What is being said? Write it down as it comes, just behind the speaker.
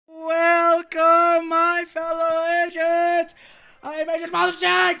I made this mother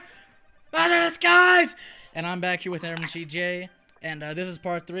shake! Mother the skies! And I'm back here with Boy MCJ, and this is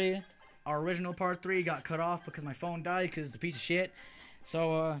part 3. Our original part 3 got cut off because my phone died because it's a piece of shit.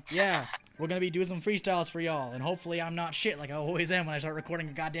 So, yeah, we're gonna be doing some freestyles for y'all, and hopefully I'm not shit like I always am when I start recording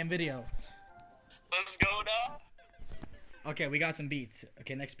a goddamn video. Let's go now. Okay, we got some beats.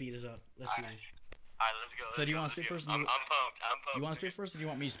 Okay, next beat is up. Let's do this. Alright, let's go. So do you want to spit first? I'm pumped. You want to spit first, or do you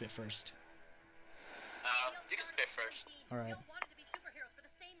want me to spit first? You can spit first. Alright.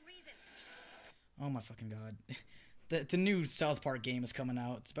 Oh my fucking god. The new South Park game is coming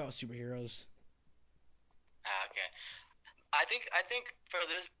out. It's about superheroes. Okay. I think for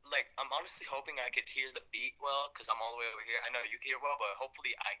this, like, I'm honestly hoping I could hear the beat well, because I'm all the way over here. I know you can hear well, but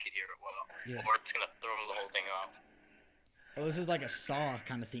hopefully I could hear it well. Yeah. Or it's gonna throw the whole thing off. Oh, this is like a Saw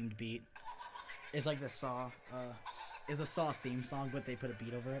kind of themed beat. It's like the Saw, it's a Saw theme song, but they put a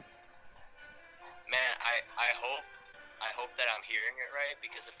beat over it. Man, I hope that I'm hearing it right,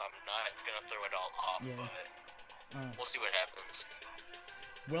 because if I'm not, it's gonna throw it all off, Yeah. but we'll see what happens.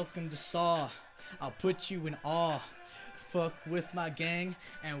 Welcome to Saw. I'll put you in awe. Fuck with my gang,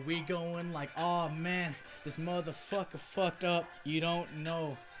 and we going like, aw man, this motherfucker fucked up. You don't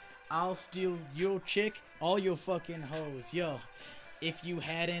know. I'll steal your chick, all your fucking hoes. Yo, if you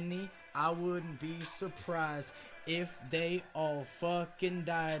had any, I wouldn't be surprised if they all fucking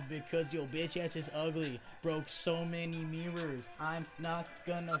died because your bitch ass is ugly. Broke so many mirrors. I'm not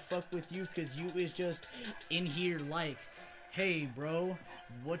gonna fuck with you cause you is just in here like, hey bro,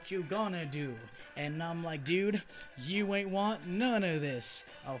 what you gonna do? And I'm like, dude, you ain't want none of this.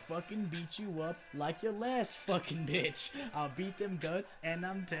 I'll fucking beat you up like your last fucking bitch. I'll beat them guts, and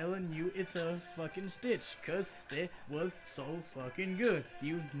I'm telling you it's a fucking stitch, cause they was so fucking good.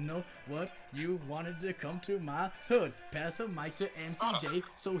 You know what? You wanted to come to my hood. Pass a mic to MCJ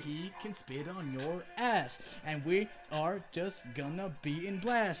so he can spit on your ass. And we are just gonna be in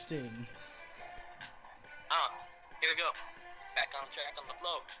blasting. Here we go. Back on track on the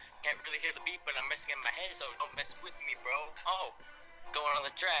flow. Can't really hear the beat, but I'm messing in my head, so don't mess with me, bro. Oh, going on the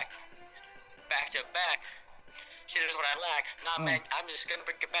track. Back to back. Shit is what I lack. Nah, man, I'm just gonna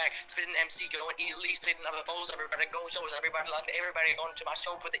bring it back. Spitting MC, going easily, spitting other foes. Everybody go shows, everybody love it. Everybody going to my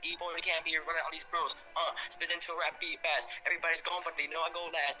show with the E-boy. We can't be running on these bros. Spit into a rap beat fast. Everybody's going, but they know I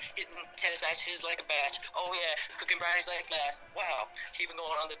go last. Hitting tennis matches like a batch. Oh yeah, cooking brownies like glass. Wow, keeping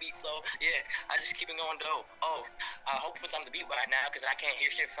going on the beat flow. Yeah, I just keep it going though. Oh, I hope it's on the beat right now, cause I can't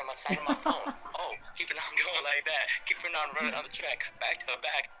hear shit from outside of my phone. Oh, keeping on going like that. Keeping on running on the track. Back to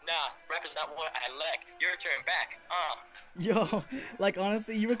back. Nah, rap is not what I lack. Your turn back. Yo, like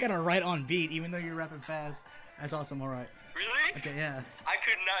honestly, you were kind of right on beat, even though you're rapping fast. That's awesome. All right. Really? Okay, yeah. I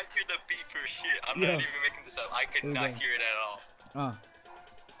could not hear the beat for shit. I'm not even making this up. I could not hear it at all.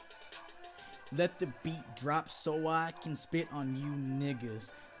 Let the beat drop so I can spit on you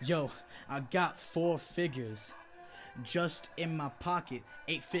niggas. Yo, I got 4 figures just in my pocket,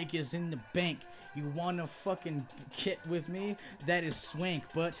 8 figures in the bank. You wanna fucking kit with me? That is swank,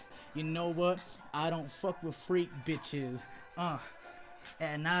 but you know what? I don't fuck with freak bitches.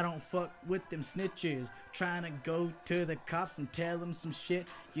 And I don't fuck with them snitches. Trying to go to the cops and tell them some shit.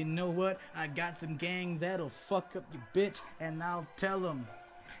 You know what? I got some gangs that'll fuck up your bitch, and I'll tell them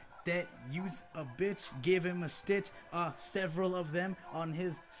that you's a bitch. Give him a stitch. Several of them on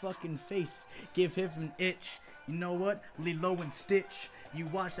his fucking face. Give him an itch. You know what? Lilo and Stitch. You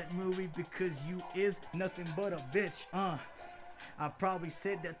watch that movie because you is nothing but a bitch. I probably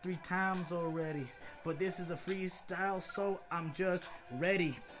said that 3 times already, but this is a freestyle, so I'm just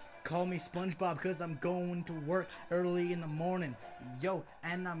ready. Call me SpongeBob because I'm going to work early in the morning. Yo,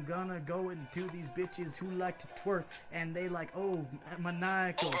 and I'm gonna go into these bitches who like to twerk, and they like, oh,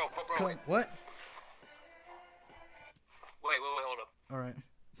 maniacal. Bro, wait. What? Wait, hold up. Alright.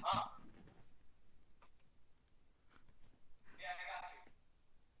 Yeah, I got you.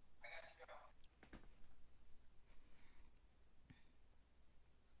 I got you, bro.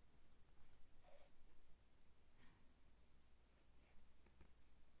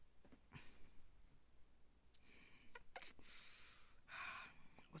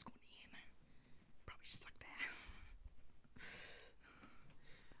 What's going on? Probably sucked ass.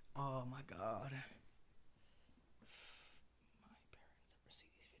 Oh my god. My parents ever see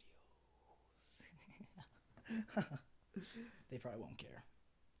these videos? They probably won't care.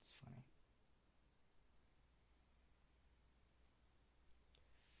 It's funny.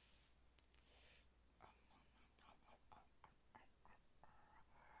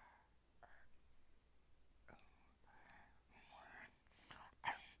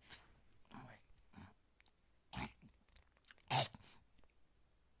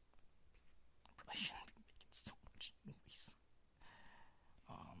 Probably shouldn't be making so much noise.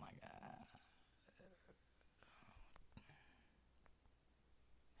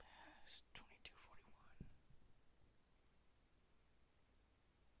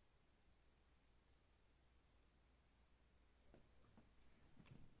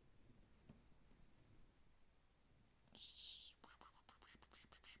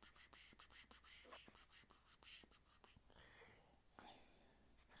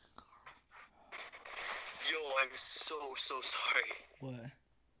 I'm so sorry. What?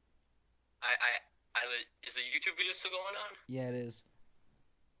 Is the YouTube video still going on? Yeah, it is.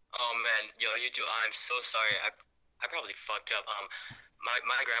 Oh man, yo, YouTube, I'm so sorry. I probably fucked up.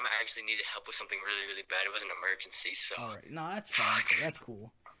 My grandma actually needed help with something really bad. It was an emergency, so. All right. No, that's fine. That's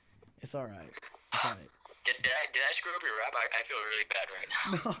cool. It's all right. It's all right. Did I screw up your rap? I feel really bad right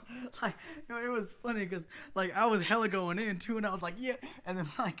now. No, like, you know, it was funny because, like, I was hella going in, too, and I was like, yeah. And then,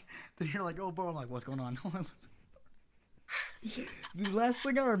 like, then you're like, oh, bro. I'm like, what's going on? The last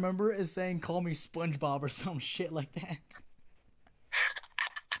thing I remember is saying, call me SpongeBob or some shit like that.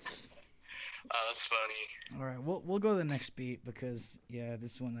 Oh, that's funny. All right, we'll go to the next beat because, yeah,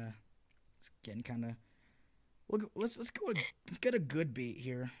 this one is getting kind of... Let's get a good beat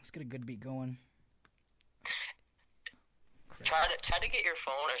here. Let's get a good beat going. Try to get your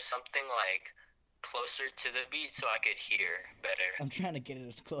phone or something like closer to the beat so I could hear better. I'm trying to get it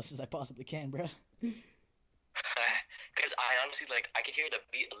as close as I possibly can, bro. Because I honestly I could hear the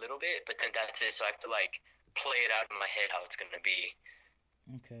beat a little bit, but then that's it. So I have to play it out in my head how it's gonna be.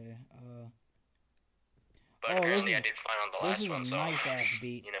 Okay. But apparently I did fine on the last one. This is a nice ass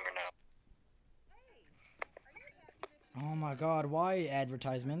beat. You never know. Oh my God! Why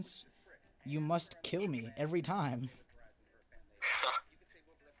advertisements? You must kill me every time.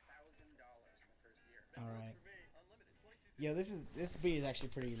 All right. Yo, this beat is actually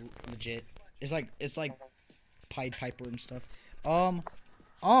pretty legit. It's like Pied Piper and stuff.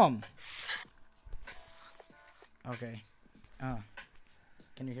 Okay.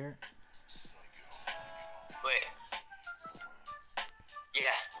 Can you hear it? Wait.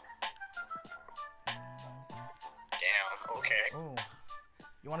 Yeah. Damn. Okay. Oh.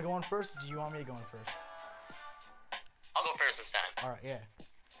 You want to go on first? Or do you want me to go on first? I'll go first this time. All right. Yeah.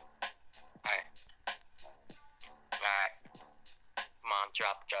 Alright. Come on,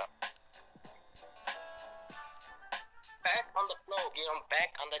 drop. Back on the flow,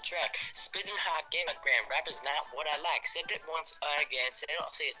 back on the track. Spitting hot gamogram, rap is not what I like. Said it once again, I'll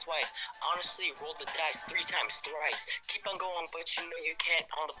say it twice. Honestly, roll the dice 3 times, thrice. Keep on going, but you know you can't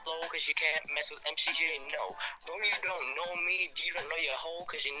on the flow, cause you can't mess with MCJ, no. Bro, you don't know me, you don't know your hoe,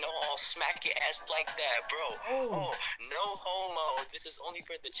 cause you know I'll smack your ass like that, bro. Oh, no homo, this is only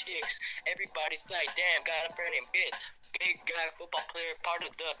for the chicks. Everybody's like, damn, got a friend named Bit. Big guy, football player, part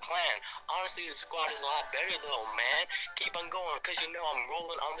of the clan. Honestly, the squad is a lot better though, man. Keep on going, cause you know I'm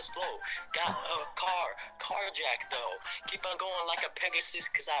rolling on this flow. Got a carjack though. Keep on going like a Pegasus,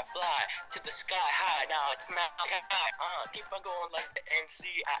 cause I fly to the sky high. Now it's mad high. Keep on going like the MC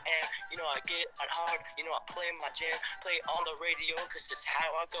I am. You know I get on hard. You know I play my jam, play on the radio, cause it's how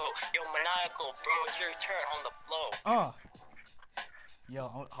I go. Yo, maniacal, bro, it's your turn on the flow.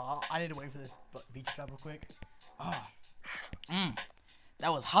 Yo, I need to wait for this beat to drop real quick. That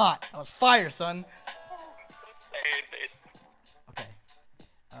was hot. That was fire, son. Okay.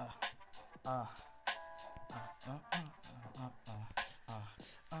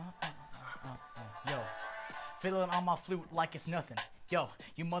 Yo, fiddling on my flute like it's nothing. Yo,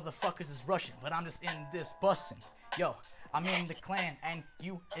 you motherfuckers is rushing, but I'm just in this bussin'. Yo, I'm in the clan and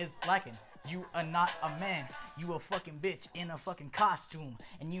you is lacking. You are not a man, you a fucking bitch in a fucking costume.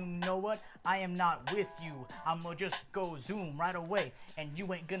 And you know what? I am not with you. I'ma just go zoom right away. And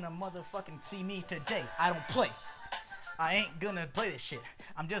you ain't gonna motherfucking see me today. I don't play. I ain't gonna play this shit.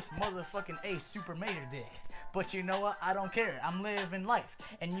 I'm just motherfucking a super major dick. But you know what? I don't care. I'm living life.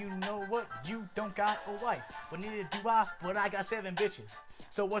 And you know what? You don't got a wife. But neither do I, but I got 7 bitches.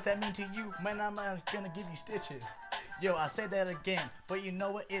 So what's that mean to you? Man, I'm gonna give you stitches. Yo, I said that again. But you know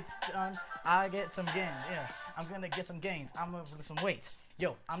what? It's done. I get some gains. Yeah, I'm gonna get some gains. I'm gonna lift some weights.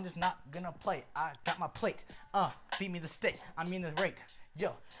 Yo, I'm just not gonna play. I got my plate. Feed me the steak. I mean the rate.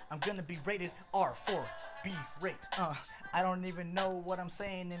 Yo, I'm gonna be rated R for B rate. I don't even know what I'm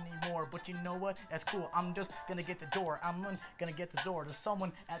saying anymore, but you know what? That's cool. I'm just gonna get the door. I'm gonna get the door. There's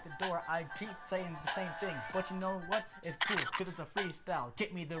someone at the door. I keep saying the same thing, but you know what? It's cool, cause it's a freestyle.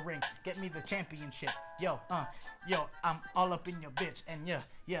 Get me the ring. Get me the championship. Yo, I'm all up in your bitch, and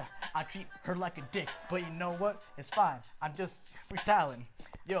yeah, I treat her like a dick, but you know what? It's fine. I'm just freestyling.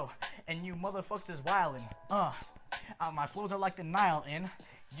 Yo, and you motherfuckers is wildin'. My flows are like the Nile in.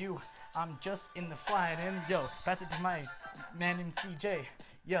 I'm just in the flying in. Yo, pass it to my man MCJ.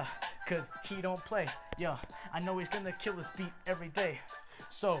 Yeah, cause he don't play. Yeah, I know he's gonna kill this beat every day.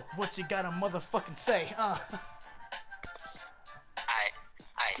 So, what you gotta motherfucking say?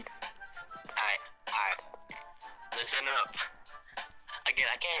 Listen up. Again,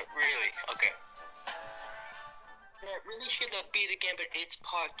 I can't really. Okay. Can't really hear the beat again, but it's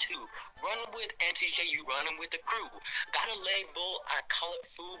part 2. Running with MCJ, you running with the crew. Got a label, I call it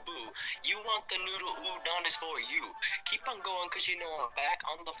FUBU. You want the noodle udon is for you. Keep on going, cause you know I'm back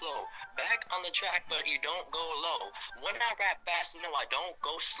on the flow. Back on the track, but you don't go low. When I rap fast, no, I don't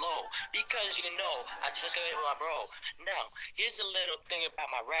go slow. Because you know, I just got it with my bro. Now, here's a little thing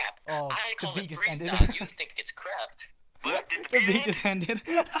about my rap. Oh, I the call beat it just ended. freestyle, you think it's crap. But did The beat just ended.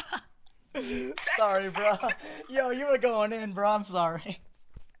 Sorry, bro. Yo, you were going in, bro. I'm sorry.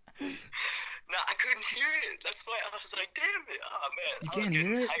 No, I couldn't hear it. That's why I was like, damn it. Oh, man. You I was can't getting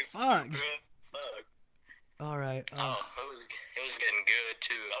hear it? hyped Fuck. Too, bro. Fuck. Alright. Oh, it was getting good,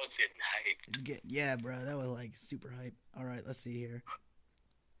 too. I was getting hyped. It's good. Yeah, bro. That was like super hype. Alright, let's see here.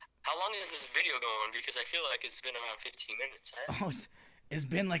 How long is this video going? Because I feel like it's been around 15 minutes, right? Oh, it's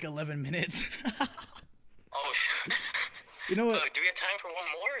been like 11 minutes. Oh, shit. You know So, what? do we have time for one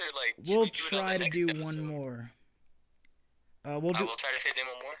more, or like? We'll should we do it on try the to next do episode? one more. We'll We'll try to fit in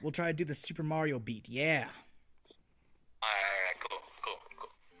one more. We'll try to do the Super Mario beat. Yeah. Alright, cool.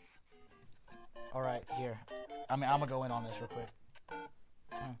 All right, here. I'm gonna go in on this real quick.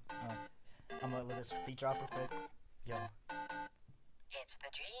 I'm gonna let this beat drop real quick. Yo. It's the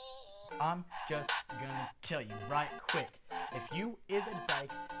dream. I'm just gonna tell you right quick. If you is a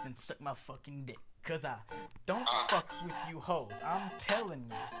dyke, then suck my fucking dick. Cause I don't fuck with you hoes. I'm telling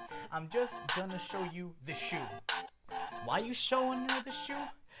you. I'm just gonna show you the shoe. Why you showing her the shoe?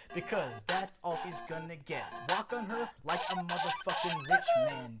 Because that's all she's gonna get. Walk on her like a motherfucking rich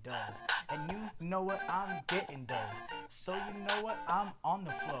man does. And you know what I'm getting though. So you know what, I'm on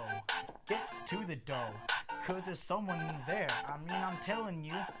the flow. Get to the dough. Cause there's someone there. I mean, I'm telling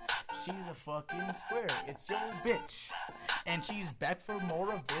you, she's a fucking square. It's your bitch. And she's back for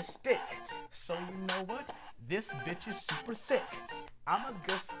more of this stick. So you know what? This bitch is super thick. I'ma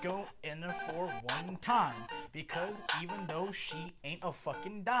just go in her for one time. Because even though she ain't a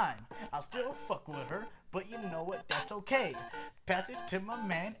fucking dime, I'll still fuck with her. But you know what? That's okay. Pass it to my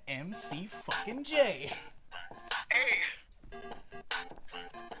man MC fucking J. Hey.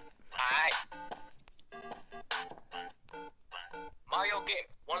 Alright. Mario game,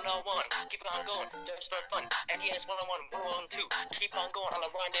 1-on-1, keep on going, there's no fun. NES 1-on-1, 1-on-2, keep on going on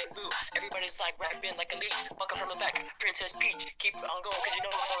a rendezvous. Everybody's like rapping like a leech, fucking from the back, Princess Peach, keep on going, cause you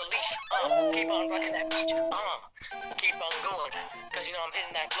know I'm on a leash. Keep on rocking that beach, keep on going, cause you know I'm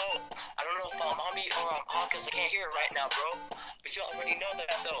hitting that flow. I don't know if I'm on beat or I'm off, cause I can't hear it right now, bro. But you already know that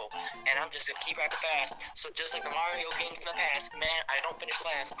though, and I'm just gonna keep rapping fast. So just like the Mario games in the past, man, I don't finish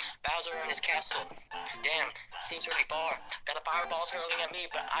last. Bowser in his castle, damn, seems really far. Got the fireballs hurling at me,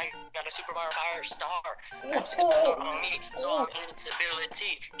 but I got a super fire star. That's on me, so I'm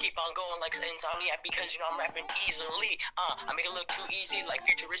invincibility. Keep on going like insomnia because you know I'm rapping easily. I make it look too easy, like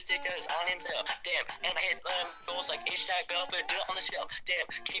futuristic as on himself. Damn, and I hit goals like H-Tag up and do it on the shelf. Damn,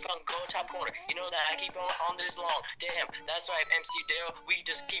 keep on going top corner. You know that I keep on this long. Damn, that's right, MC Dale. We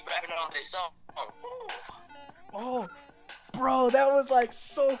just keep rapping on this song. Woo. Oh, bro, that was like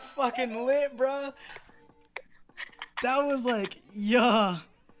so fucking lit, bro. That was like, yeah.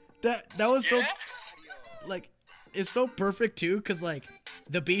 That was so, like, it's so perfect too, cause like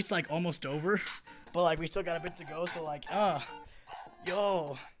the beat's like almost over, but like we still got a bit to go. So like,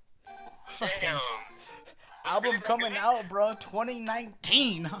 yo, Damn. album coming out, bro,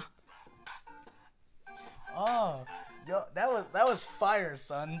 2019. Oh, yo, that was fire,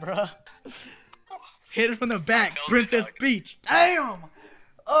 son, bro. Hit it from the back, Princess Peach. Damn.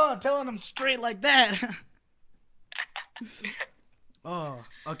 Oh, telling them straight like that. Oh,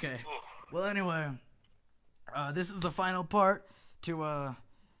 okay. Well, anyway, this is the final part to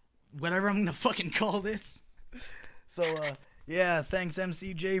whatever I'm gonna fucking call this. So yeah, thanks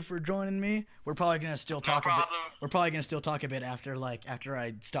MCJ for joining me. We're probably gonna still talk a bit. We're probably gonna still talk a bit after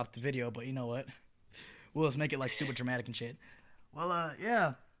I stop the video, but you know what? We'll just make it like super dramatic and shit. Well,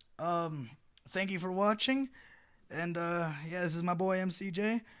 yeah. Thank you for watching, and yeah, this is my boy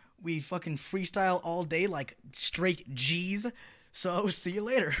MCJ. We fucking freestyle all day like straight G's. So see you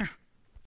later.